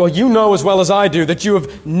strength. Well, you know as well as I do that you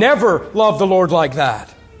have never loved the Lord like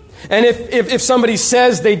that. And if somebody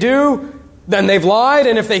says they do, then they've lied.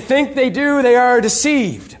 And if they think they do, they are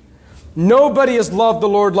deceived. Nobody has loved the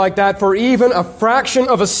Lord like that for even a fraction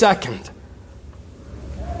of a second.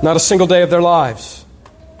 Not a single day of their lives.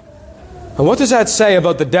 And what does that say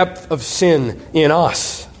about the depth of sin in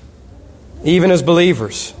us, even as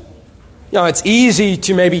believers? You know, it's easy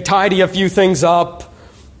to maybe tidy a few things up,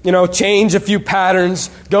 change a few patterns,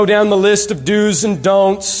 go down the list of do's and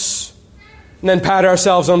don'ts, and then pat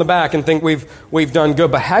ourselves on the back and think we've done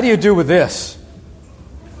good. But how do you do with this?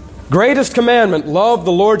 Greatest commandment, love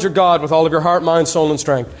the Lord your God with all of your heart, mind, soul, and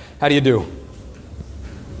strength. How do you do?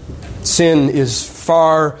 Sin is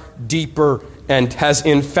far deeper and has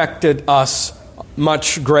infected us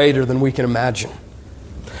much greater than we can imagine.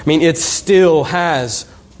 I mean, it still has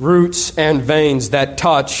roots and veins that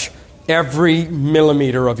touch every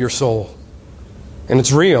millimeter of your soul. And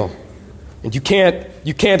it's real. And you can't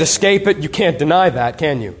escape it. You can't deny that,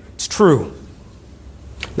 can you? It's true.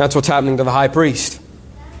 That's what's happening to the high priest.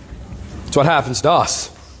 It's what happens to us.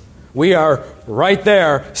 We are right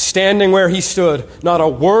there, standing where he stood. Not a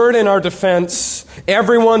word in our defense.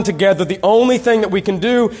 Everyone together. The only thing that we can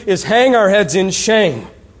do is hang our heads in shame.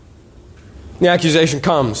 The accusation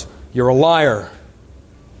comes. You're a liar.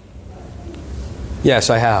 Yes,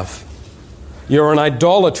 I have. You're an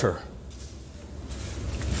idolater.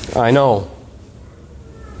 I know.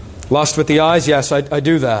 Lust with the eyes? Yes, I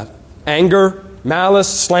do that. Anger, malice,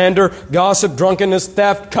 slander, gossip, drunkenness,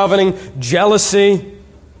 theft, coveting, jealousy.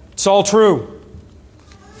 It's all true.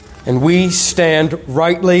 And we stand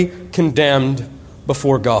rightly condemned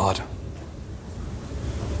before God.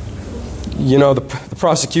 The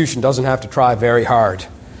prosecution doesn't have to try very hard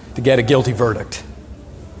to get a guilty verdict.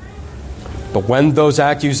 But when those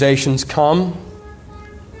accusations come,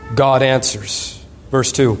 God answers.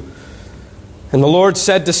 Verse 2. And the Lord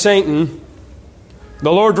said to Satan,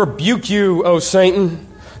 "The Lord rebuke you, O Satan.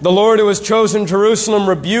 The Lord who has chosen Jerusalem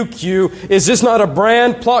rebuke you. Is this not a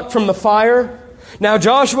brand plucked from the fire?" Now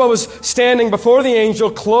Joshua was standing before the angel,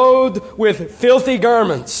 clothed with filthy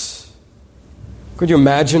garments. Could you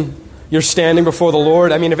imagine? You're standing before the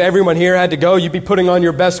Lord. I mean, if everyone here had to go, you'd be putting on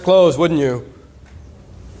your best clothes, wouldn't you?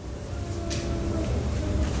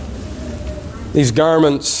 These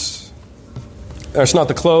garments, it's not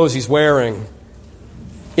the clothes he's wearing.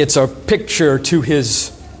 It's a picture to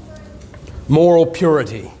his moral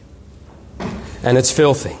purity. And it's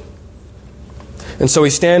filthy. And so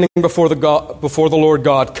he's standing before the Lord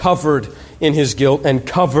God, covered in his guilt and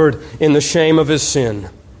covered in the shame of his sin.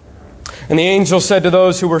 And the angel said to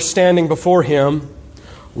those who were standing before him,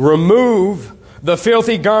 "Remove the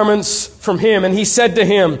filthy garments from him." And he said to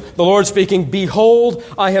him, the Lord speaking, "Behold,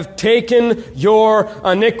 I have taken your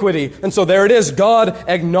iniquity." And so there it is. God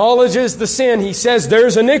acknowledges the sin. He says,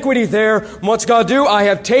 there's iniquity there. What's God do? "I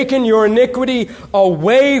have taken your iniquity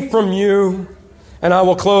away from you, and I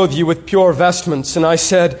will clothe you with pure vestments." And I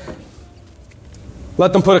said,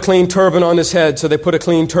 "Let them put a clean turban on his head." So they put a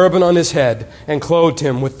clean turban on his head and clothed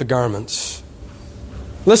him with the garments.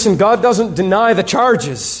 Listen, God doesn't deny the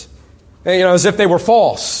charges, as if they were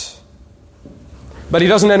false. But he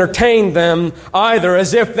doesn't entertain them either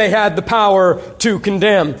as if they had the power to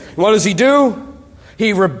condemn. What does he do?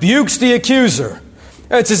 He rebukes the accuser.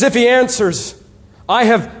 It's as if he answers, "I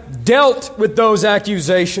have dealt with those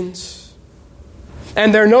accusations,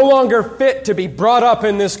 and they're no longer fit to be brought up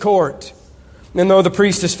in this court. And though the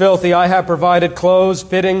priest is filthy, I have provided clothes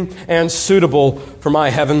fitting and suitable for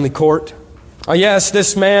my heavenly court." Yes,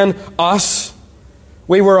 this man, us,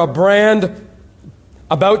 we were a brand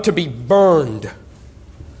about to be burned,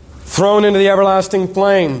 thrown into the everlasting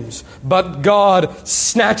flames. But God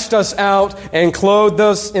snatched us out and clothed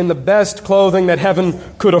us in the best clothing that heaven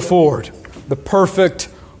could afford, the perfect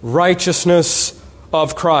righteousness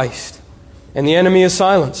of Christ. And the enemy is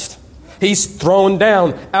silenced. He's thrown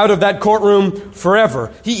down out of that courtroom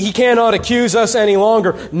forever. He cannot accuse us any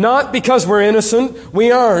longer. Not because we're innocent.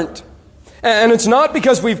 We aren't. And it's not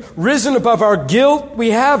because we've risen above our guilt.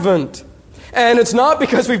 We haven't. And it's not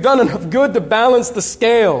because we've done enough good to balance the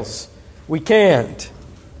scales. We can't.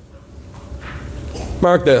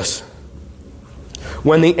 Mark this.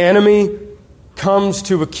 When the enemy comes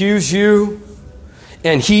to accuse you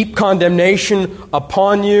and heap condemnation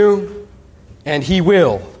upon you, and he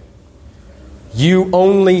will, you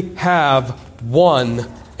only have one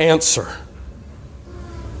answer.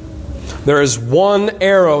 There is one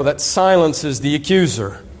arrow that silences the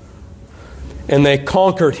accuser, and they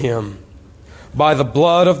conquered him by the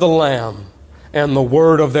blood of the Lamb and the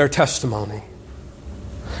word of their testimony.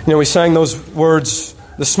 You know, we sang those words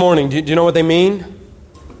this morning. Do you know what they mean?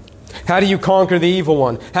 How do you conquer the evil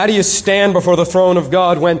one? How do you stand before the throne of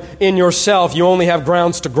God when in yourself you only have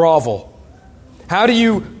grounds to grovel? How do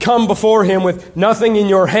you come before Him with nothing in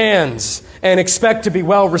your hands and expect to be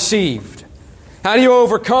well received? How do you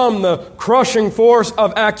overcome the crushing force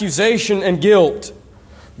of accusation and guilt?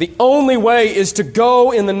 The only way is to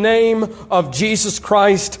go in the name of Jesus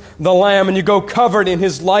Christ, the Lamb, and you go covered in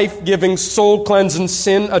His life-giving, soul-cleansing,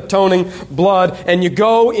 sin-atoning blood, and you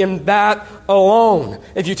go in that alone.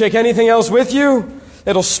 If you take anything else with you,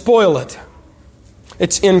 it'll spoil it.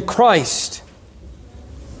 It's in Christ.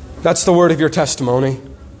 That's the word of your testimony.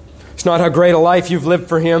 It's not how great a life you've lived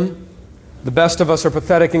for Him. The best of us are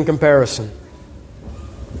pathetic in comparison.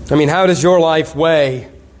 I mean, how does your life weigh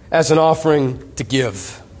as an offering to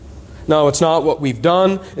give? No, it's not what we've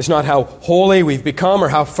done. It's not how holy we've become or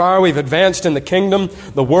how far we've advanced in the kingdom.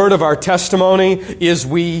 The word of our testimony is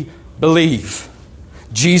we believe.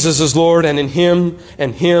 Jesus is Lord, and in Him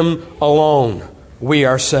and Him alone we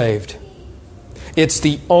are saved. It's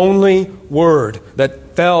the only word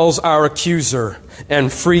that fells our accuser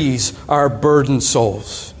and frees our burdened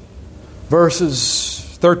souls.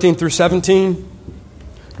 Verses 13 through 17,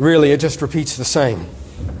 really it just repeats the same.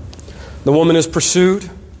 The woman is pursued,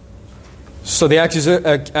 so the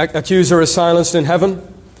accuser is silenced in heaven.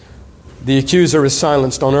 The accuser is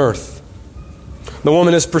silenced on earth. The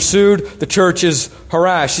woman is pursued. The church is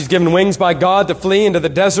harassed. She's given wings by God to flee into the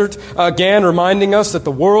desert, again reminding us that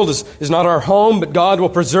the world is not our home, but God will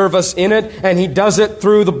preserve us in it, and He does it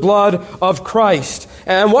through the blood of Christ.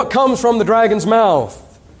 And what comes from the dragon's mouth?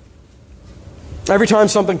 Every time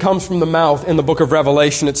something comes from the mouth in the book of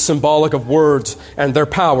Revelation, it's symbolic of words and their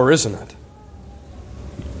power, isn't it?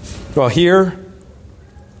 Well, here,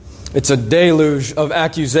 it's a deluge of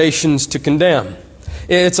accusations to condemn.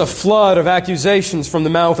 It's a flood of accusations from the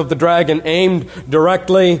mouth of the dragon aimed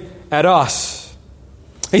directly at us.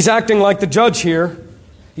 He's acting like the judge here.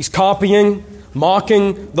 He's copying,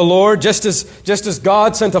 mocking the Lord, just as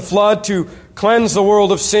God sent a flood to cleanse the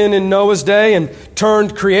world of sin in Noah's day and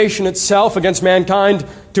turned creation itself against mankind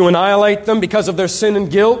to annihilate them because of their sin and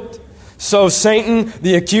guilt. So Satan,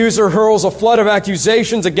 the accuser, hurls a flood of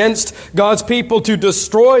accusations against God's people to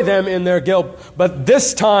destroy them in their guilt. But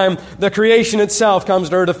this time, the creation itself comes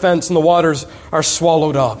to her defense and the waters are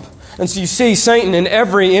swallowed up. And so you see, Satan in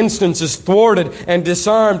every instance is thwarted and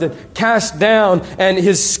disarmed and cast down, and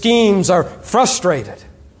his schemes are frustrated.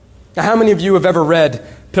 Now, how many of you have ever read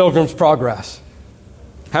Pilgrim's Progress?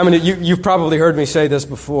 How many? You've probably heard me say this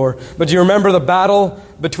before, but do you remember the battle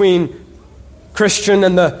between Christian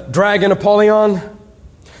and the dragon Apollyon?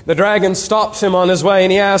 The dragon stops him on his way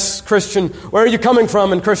and he asks Christian, "Where are you coming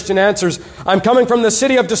from?" And Christian answers, "I'm coming from the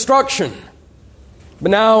city of destruction. But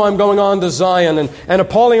now I'm going on to Zion." And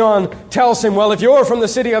Apollyon tells him, "Well, if you're from the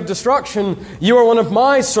city of destruction, you are one of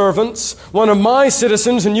my servants, one of my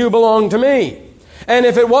citizens, and you belong to me. And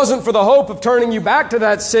if it wasn't for the hope of turning you back to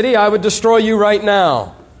that city, I would destroy you right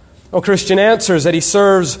now." Well, Christian answers that he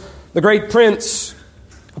serves the great prince.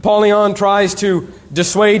 Apollyon tries to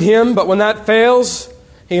dissuade him, but when that fails,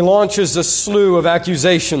 he launches a slew of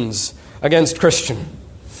accusations against Christian.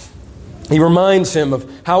 He reminds him of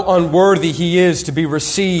how unworthy he is to be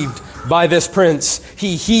received by this prince.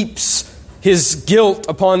 He heaps his guilt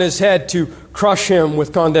upon his head to crush him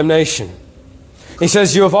with condemnation. He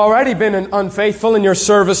says, "You have already been unfaithful in your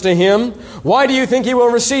service to him. Why do you think he will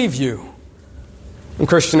receive you?" And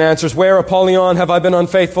Christian answers, "Where, Apollyon, have I been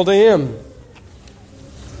unfaithful to him?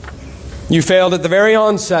 You failed at the very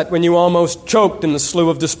onset when you almost choked in the slough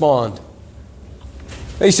of despond."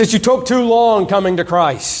 He says, "You took too long coming to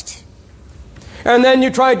Christ. And then you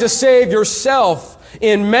tried to save yourself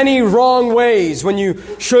in many wrong ways when you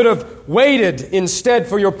should have waited instead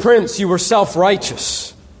for your prince. You were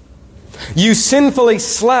self-righteous. You sinfully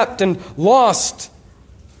slept and lost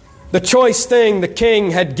the choice thing the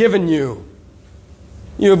king had given you.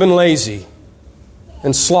 You have been lazy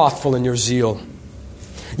and slothful in your zeal.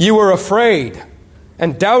 You were afraid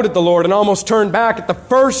and doubted the Lord and almost turned back at the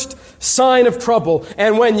first sign of trouble.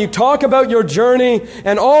 And when you talk about your journey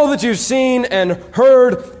and all that you've seen and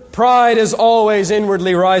heard, pride is always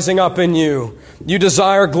inwardly rising up in you. You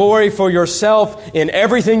desire glory for yourself in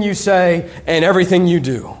everything you say and everything you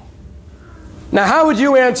do." Now, how would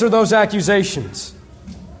you answer those accusations?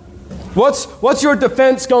 What's your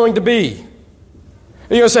defense going to be?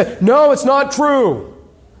 Are you going to say, "No, it's not true.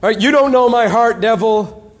 You don't know my heart,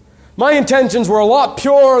 devil. My intentions were a lot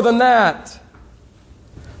purer than that"?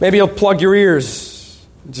 Maybe you'll plug your ears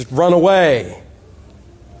and just run away.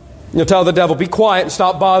 You'll tell the devil, be quiet and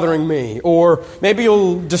stop bothering me. Or maybe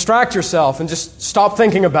you'll distract yourself and just stop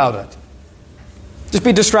thinking about it. Just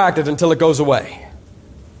be distracted until it goes away.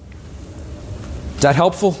 Is that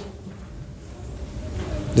helpful?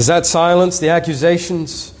 Does that silence the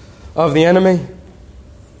accusations of the enemy?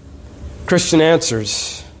 Christian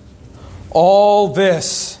answers, all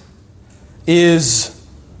this is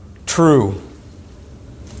true.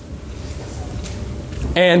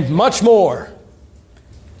 And much more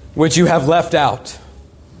which you have left out.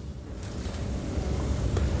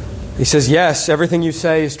 He says, yes, everything you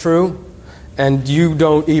say is true, and you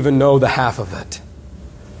don't even know the half of it.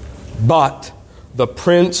 But the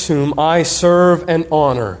Prince whom I serve and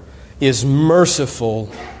honor is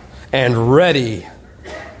merciful and ready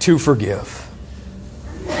to forgive.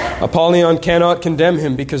 Apollyon cannot condemn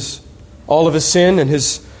him because all of his sin and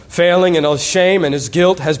his failing and his shame and his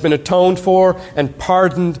guilt has been atoned for and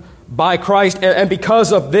pardoned by Christ. And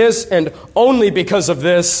because of this, and only because of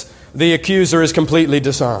this, the accuser is completely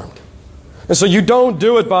disarmed. And so you don't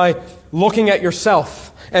do it by looking at yourself.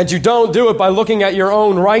 And you don't do it by looking at your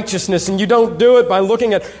own righteousness. And you don't do it by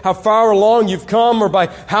looking at how far along you've come or by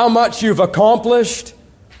how much you've accomplished.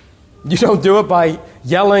 You don't do it by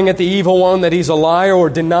yelling at the evil one that he's a liar or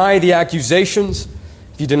deny the accusations.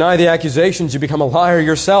 If you deny the accusations, you become a liar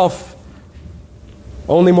yourself,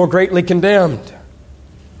 only more greatly condemned.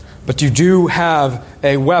 But you do have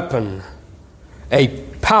a weapon, a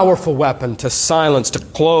powerful weapon to silence, to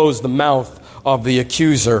close the mouth of the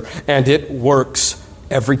accuser, and it works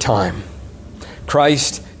every time.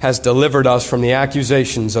 Christ has delivered us from the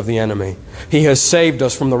accusations of the enemy. He has saved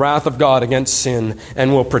us from the wrath of God against sin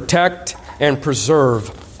and will protect and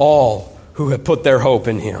preserve all who have put their hope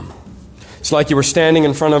in Him. It's like you were standing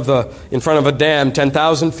in front of a dam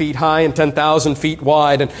 10,000 feet high and 10,000 feet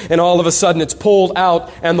wide, and all of a sudden it's pulled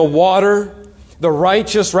out, and the water, the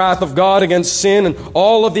righteous wrath of God against sin, and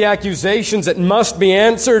all of the accusations that must be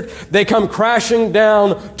answered, they come crashing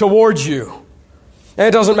down towards you. And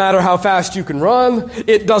it doesn't matter how fast you can run.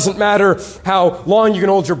 It doesn't matter how long you can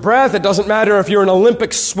hold your breath. It doesn't matter if you're an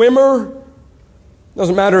Olympic swimmer. It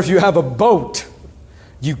doesn't matter if you have a boat.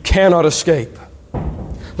 You cannot escape.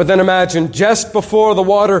 But then imagine just before the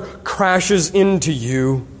water crashes into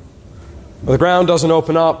you, the ground doesn't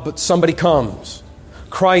open up, but somebody comes.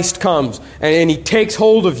 Christ comes, and He takes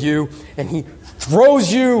hold of you, and He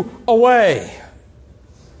throws you away.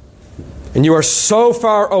 And you are so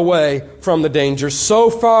far away from the danger, so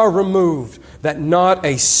far removed, that not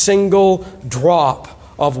a single drop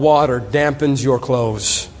of water dampens your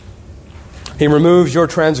clothes. He removes your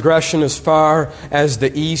transgression as far as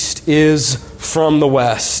the east is from the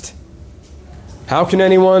west. How can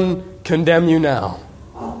anyone condemn you now?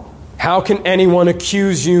 How can anyone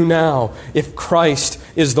accuse you now if Christ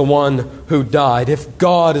is the one who died, if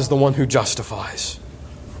God is the one who justifies?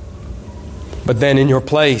 But then in your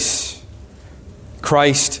place,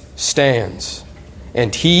 Christ stands,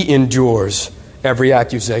 and He endures every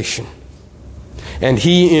accusation. And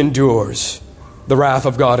He endures the wrath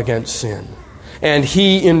of God against sin. And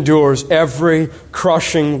He endures every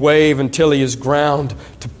crushing wave until He is ground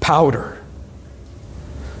to powder.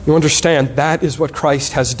 You understand, that is what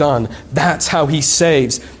Christ has done. That's how He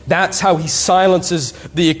saves. That's how He silences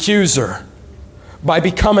the accuser. By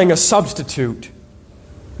becoming a substitute.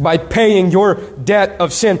 By paying your debt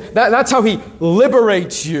of sin. That's how He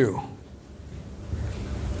liberates you.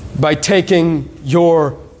 By taking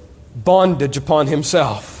your bondage upon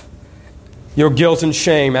Himself. Your guilt and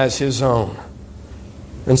shame as His own.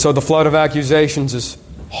 And so the flood of accusations is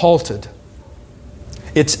halted.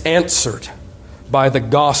 It's answered by the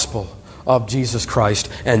gospel of Jesus Christ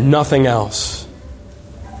and nothing else.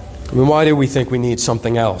 I mean, why do we think we need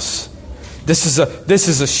something else? This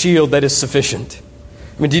is a shield that is sufficient.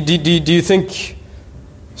 I mean, do you think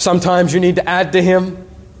sometimes you need to add to Him?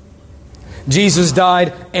 Jesus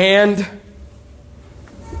died, and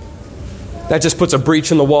that just puts a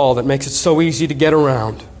breach in the wall that makes it so easy to get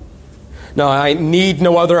around. No, I need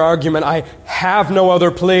no other argument. I have no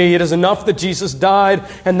other plea. It is enough that Jesus died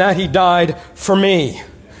and that He died for me.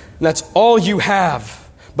 And that's all you have.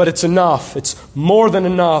 But it's enough. It's more than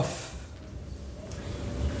enough.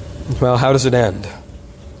 Well, how does it end?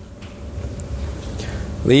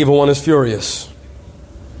 The evil one is furious.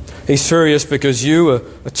 He's furious because you,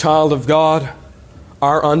 a child of God,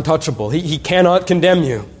 are untouchable. He cannot condemn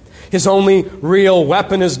you. His only real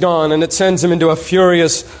weapon is gone, and it sends him into a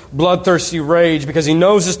furious, bloodthirsty rage because he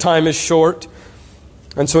knows his time is short.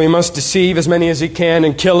 And so he must deceive as many as he can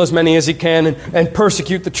and kill as many as he can and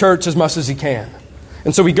persecute the church as much as he can.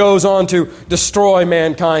 And so he goes on to destroy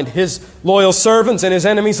mankind, his loyal servants and his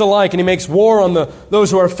enemies alike, and he makes war on those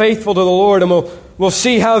who are faithful to the Lord. And we'll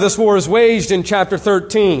see how this war is waged in chapter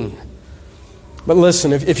 13. But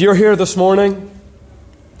listen, if you're here this morning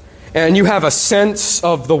and you have a sense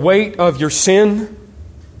of the weight of your sin,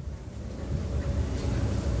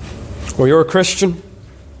 or you're a Christian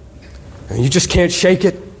and you just can't shake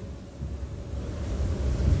it,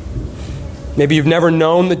 maybe you've never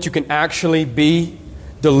known that you can actually be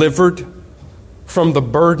delivered from the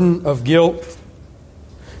burden of guilt.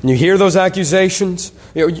 And you hear those accusations.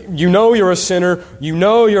 You know you're a sinner. You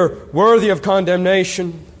know you're worthy of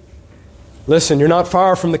condemnation. Listen, you're not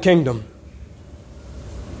far from the kingdom.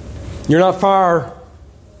 You're not far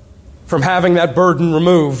from having that burden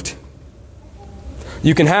removed.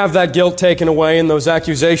 You can have that guilt taken away and those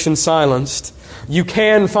accusations silenced. You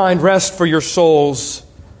can find rest for your souls.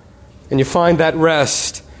 And you find that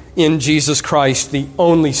rest in Jesus Christ, the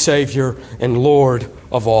only Savior and Lord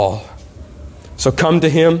of all. So come to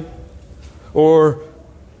Him, or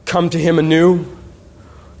come to Him anew.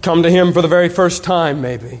 Come to Him for the very first time,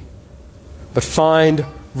 maybe. But find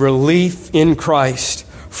relief in Christ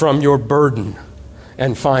from your burden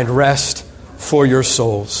and find rest for your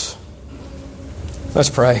souls. Let's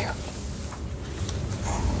pray.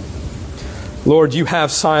 Lord, you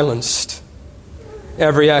have silenced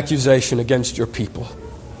every accusation against your people.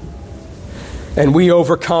 And we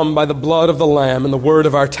overcome by the blood of the Lamb and the word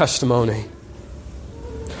of our testimony.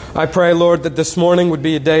 I pray, Lord, that this morning would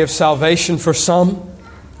be a day of salvation for some,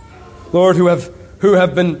 Lord, who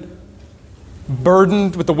have been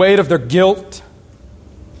burdened with the weight of their guilt.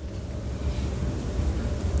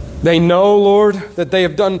 They know, Lord, that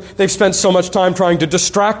they've spent so much time trying to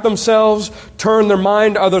distract themselves, turn their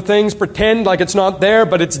mind to other things, pretend like it's not there,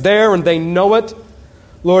 but it's there and they know it.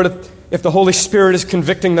 Lord, if the Holy Spirit is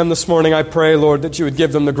convicting them this morning, I pray, Lord, that you would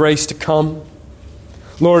give them the grace to come.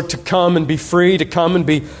 Lord, to come and be free, to come and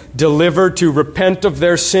be delivered, to repent of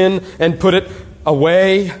their sin and put it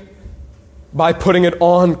away by putting it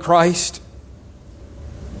on Christ.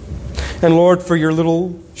 And Lord, for your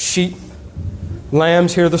little sheep,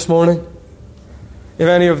 lambs here this morning, if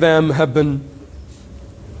any of them have been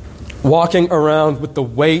walking around with the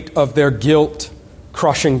weight of their guilt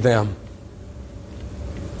crushing them,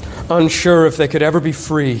 unsure if they could ever be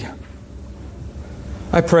free,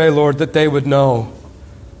 I pray, Lord, that they would know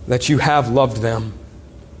that you have loved them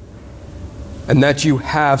and that you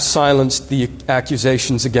have silenced the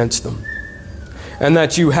accusations against them and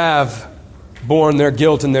that you have borne their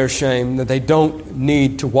guilt and their shame, that they don't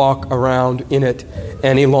need to walk around in it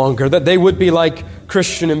any longer, that they would be like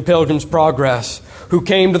Christian in Pilgrim's Progress, who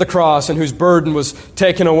came to the cross and whose burden was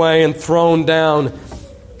taken away and thrown down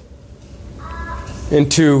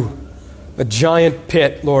into a giant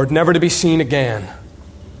pit, Lord, never to be seen again.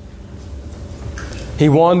 He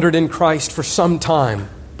wandered in Christ for some time,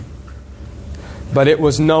 but it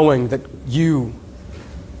was knowing that you,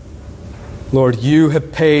 Lord, you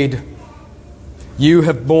have paid, you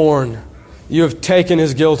have borne, you have taken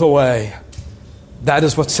his guilt away. That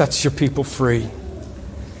is what sets your people free.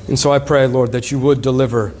 And so I pray, Lord, that you would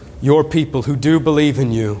deliver your people who do believe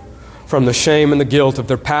in you from the shame and the guilt of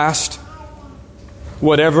their past.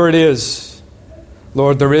 Whatever it is,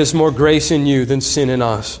 Lord, there is more grace in you than sin in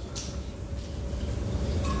us.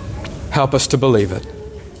 Help us to believe it.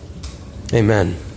 Amen.